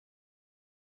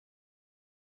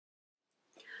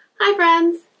Hi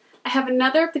friends! I have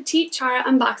another Petit Chara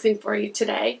unboxing for you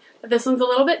today, but this one's a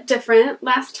little bit different.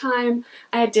 Last time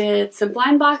I did some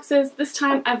blind boxes. This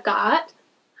time I've got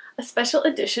a special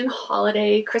edition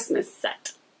holiday Christmas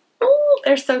set. Oh,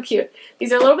 they're so cute.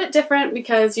 These are a little bit different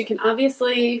because you can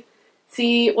obviously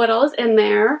see what all is in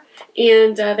there,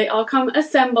 and they all come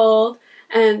assembled,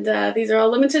 and these are all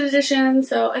limited editions,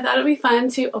 so I thought it would be fun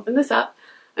to open this up.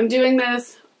 I'm doing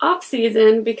this off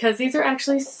season because these are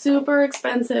actually super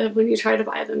expensive when you try to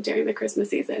buy them during the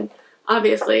Christmas season.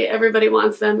 Obviously, everybody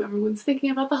wants them, everyone's thinking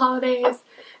about the holidays,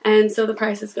 and so the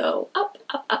prices go up,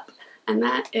 up, up, and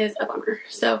that is a bummer.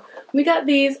 So we got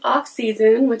these off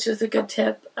season, which is a good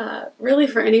tip, really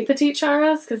for any Petit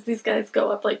Charas, because these guys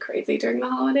go up like crazy during the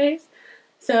holidays.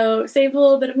 So saved a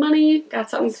little bit of money,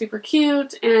 got something super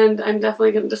cute, and I'm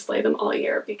definitely going to display them all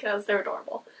year because they're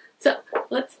adorable. So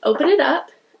let's open it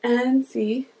up and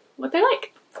see what they're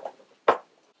like.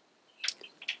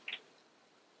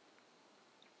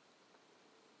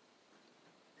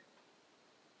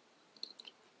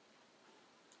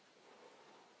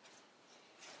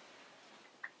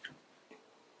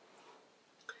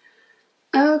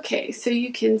 Okay, so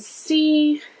you can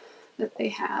see that they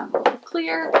have a little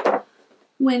clear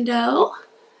window,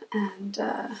 and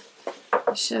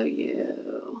I'll show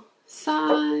you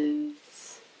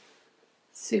size.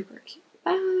 Super cute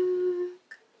back.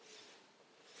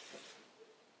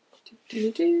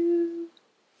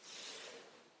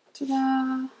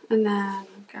 Ta-da. And then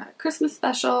we've got Christmas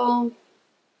special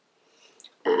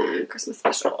and Christmas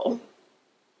special.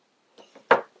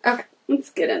 Okay, let's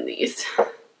get in these.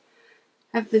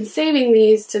 I've been saving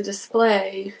these to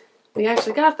display. We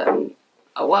actually got them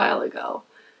a while ago,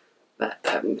 but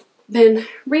I've been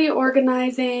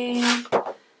reorganizing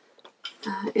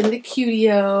in the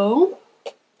Qdio.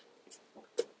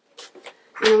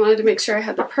 And I wanted to make sure I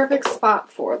had the perfect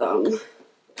spot for them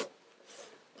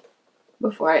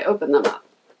before I open them up,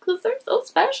 because they're so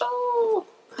special.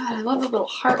 God, I love the little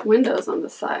heart windows on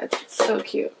the sides. It's so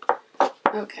cute.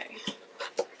 Okay,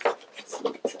 so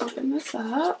let's open this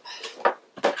up.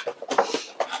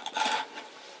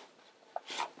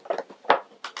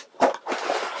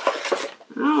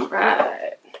 All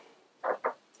right.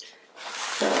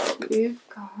 So we've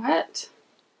got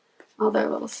all their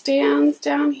little stands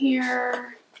down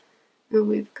here, and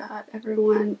we've got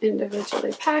everyone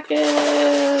individually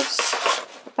packaged.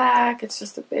 The back, it's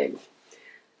just a big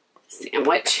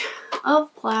sandwich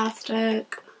of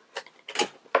plastic.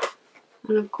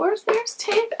 And of course there's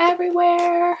tape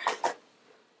everywhere.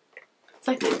 It's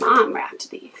like my mom wrapped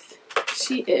these.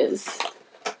 She is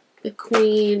the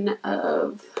queen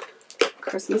of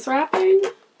Christmas wrapping,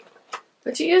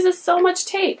 but she uses so much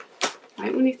tape.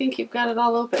 Right when you think you've got it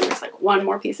all open, there's like one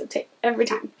more piece of tape every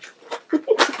time.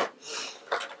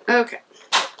 Okay.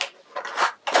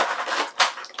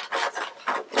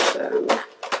 Open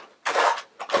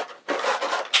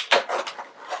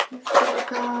these little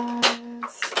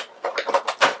guys.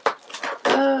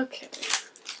 Okay.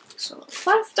 Extra little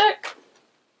plastic.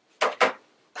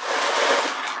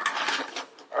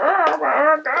 Oh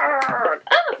my god!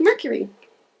 Ah, Mercury.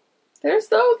 They're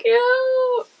so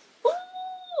cute.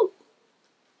 Ooh.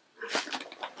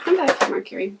 Come back here,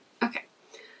 Mercury. Okay.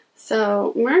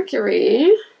 So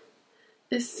Mercury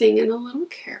is singing a little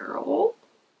carol.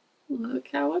 Look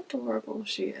how adorable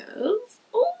she is.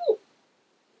 Ooh.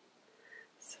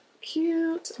 So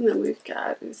cute. And then we've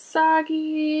got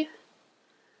Usagi.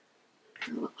 A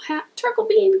little hat. Turkle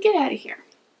Bean, get out of here.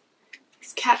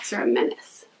 These cats are a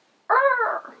menace.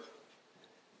 Arr!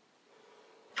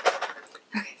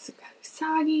 Okay, so we've got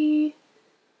Usagi.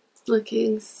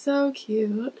 Looking so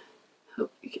cute.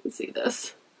 Hope you can see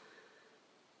this.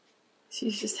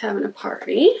 She's just having a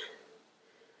party.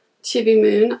 Chibi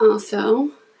Moon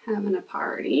also having a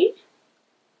party.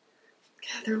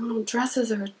 God, their little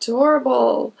dresses are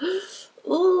adorable.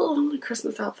 Oh, I want a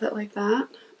Christmas outfit like that.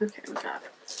 Okay, we got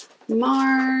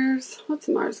Mars. What's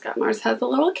Mars got? Mars has a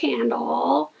little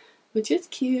candle, which is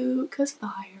cute because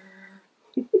fire.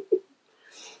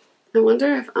 I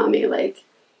wonder if Ami like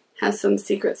has some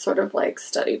secret sort of like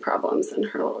study problems in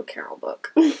her little carol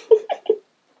book.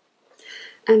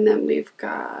 And then we've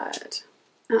got,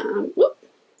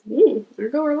 there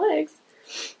go her legs.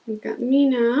 We've got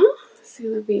Mina,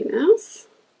 Sailor Venus.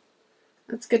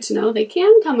 That's good to know. They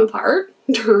can come apart,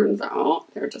 turns out.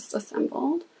 They're just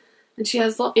assembled. And she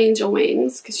has little angel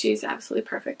wings because she's absolutely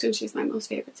perfect and she's my most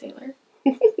favorite sailor.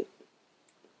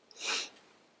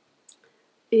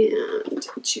 And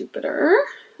Jupiter.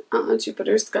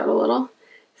 Jupiter's got a little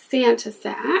Santa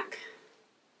sack.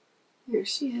 There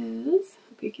she is.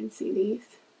 Hope you can see these.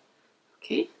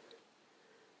 Okay.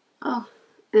 Oh,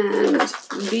 And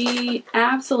the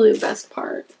absolute best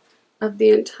part of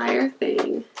the entire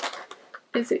thing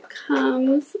is it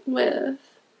comes with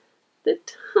the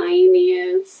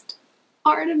tiniest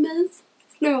Artemis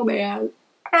snowman.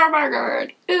 Oh my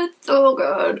god, it's so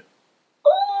good.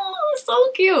 Oh,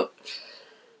 so cute.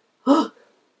 Oh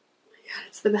my god,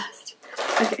 it's the best.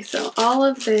 Okay, so all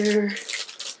of their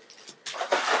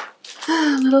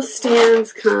little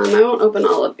stands come. I won't open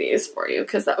all of these for you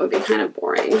because that would be kind of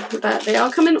boring, but they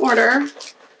all come in order.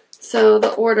 So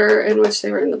the order in which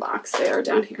they were in the box, they are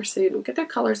down here so you don't get their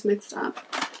colors mixed up.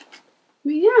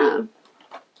 But yeah.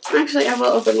 Actually, I will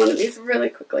open one of these really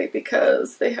quickly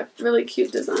because they have really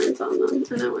cute designs on them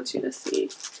and I want you to see.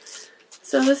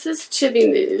 So this is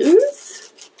Chibi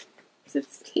Moons.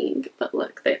 It's pink, but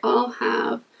look, they all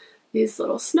have these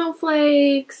little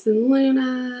snowflakes and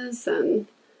lunas and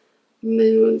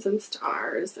moons and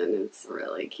stars, and it's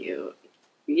really cute.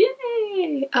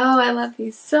 Yay! Oh, I love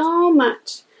these so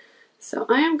much. So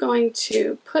I am going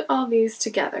to put all these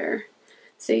together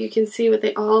so you can see what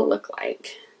they all look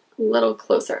like a little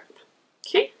closer up.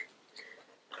 Okay?